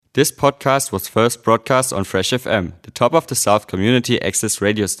This podcast was first broadcast on Fresh FM, the top of the South community access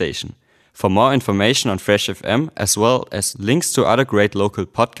radio station. For more information on Fresh FM, as well as links to other great local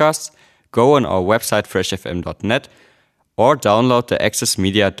podcasts, go on our website freshfm.net or download the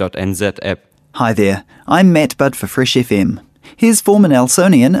accessmedia.nz app. Hi there, I'm Matt Budd for Fresh FM. Here's former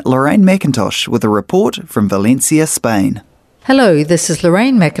Nelsonian Lorraine MacIntosh with a report from Valencia, Spain. Hello, this is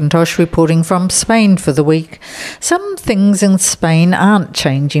Lorraine MacIntosh reporting from Spain for the week. Some things in Spain aren't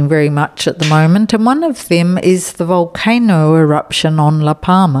changing very much at the moment, and one of them is the volcano eruption on La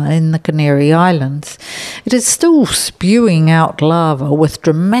Palma in the Canary Islands. It is still spewing out lava with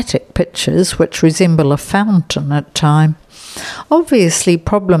dramatic pictures which resemble a fountain at times. Obviously,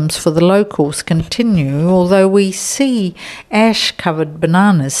 problems for the locals continue, although we see ash-covered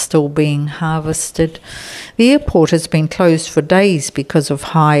bananas still being harvested. The airport has been closed for days because of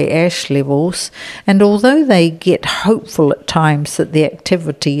high ash levels, and although they get hopeful at times that the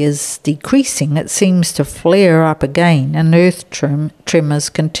activity is decreasing, it seems to flare up again, and earth tremors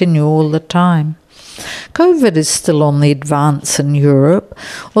continue all the time. COVID is still on the advance in Europe,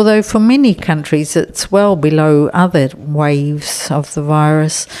 although for many countries it's well below other waves of the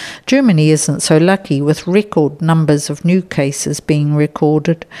virus. Germany isn't so lucky, with record numbers of new cases being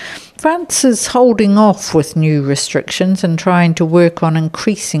recorded. France is holding off with new restrictions and trying to work on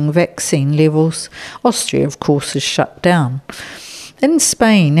increasing vaccine levels. Austria, of course, is shut down. In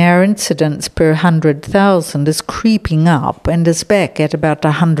Spain, our incidence per 100,000 is creeping up and is back at about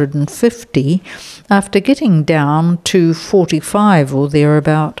 150 after getting down to 45 or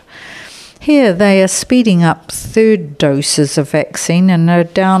thereabout. Here they are speeding up third doses of vaccine and are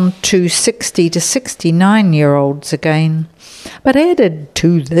down to 60 to 69-year-olds again. But added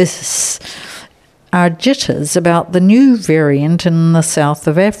to this are jitters about the new variant in the south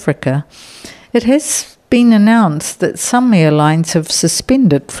of Africa. It has been announced that some airlines have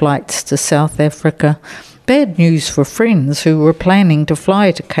suspended flights to South Africa. Bad news for friends who were planning to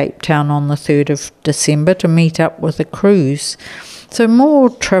fly to Cape Town on the 3rd of December to meet up with a cruise. So more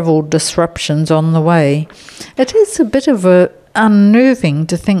travel disruptions on the way. It is a bit of unnerving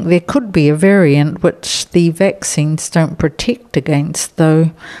to think there could be a variant which the vaccines don't protect against,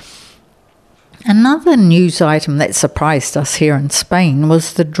 though. Another news item that surprised us here in Spain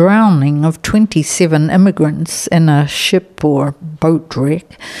was the drowning of 27 immigrants in a ship or boat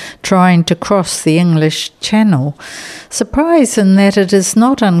wreck trying to cross the English Channel. Surprise in that it is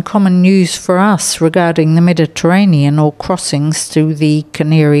not uncommon news for us regarding the Mediterranean or crossings to the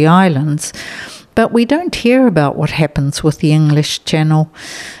Canary Islands. But we don't hear about what happens with the English Channel.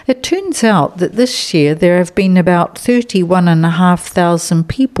 It turns out that this year there have been about 31,500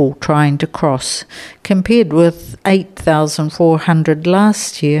 people trying to cross, compared with 8,400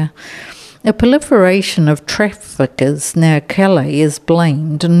 last year. A proliferation of traffickers near Calais is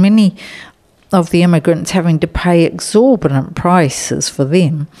blamed, and many of the immigrants having to pay exorbitant prices for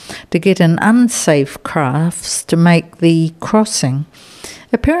them to get in unsafe crafts to make the crossing.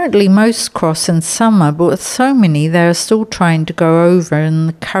 Apparently most cross in summer, but with so many they are still trying to go over in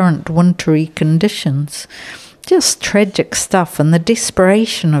the current wintry conditions. Just tragic stuff, and the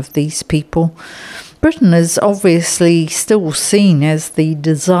desperation of these people. Britain is obviously still seen as the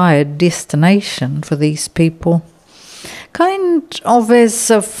desired destination for these people. Kind of as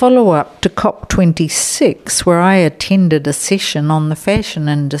a follow-up to COP26, where I attended a session on the fashion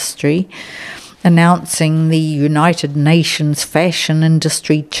industry, announcing the United Nations Fashion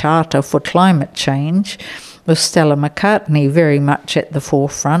Industry Charter for Climate Change, with Stella McCartney very much at the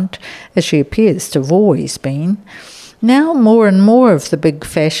forefront, as she appears to have always been. Now more and more of the big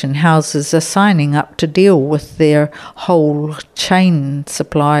fashion houses are signing up to deal with their whole chain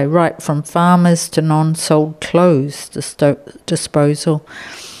supply, right from farmers to non-sold clothes disposal.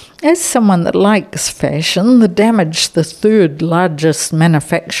 As someone that likes fashion, the damage the third largest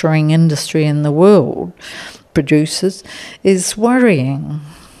manufacturing industry in the world produces is worrying.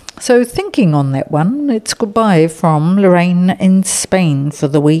 So thinking on that one, it's goodbye from Lorraine in Spain for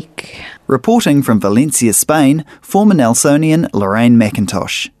the week. Reporting from Valencia, Spain, former Nelsonian Lorraine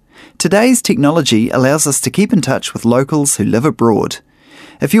MacIntosh. Today's technology allows us to keep in touch with locals who live abroad.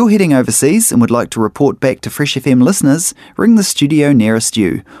 If you're heading overseas and would like to report back to Fresh FM listeners, ring the studio nearest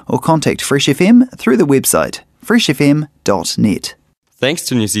you or contact Fresh FM through the website freshfm.net. Thanks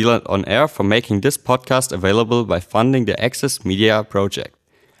to New Zealand On Air for making this podcast available by funding the Access Media project.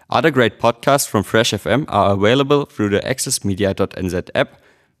 Other great podcasts from Fresh FM are available through the accessmedia.nz app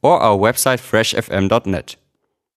or our website freshfm.net.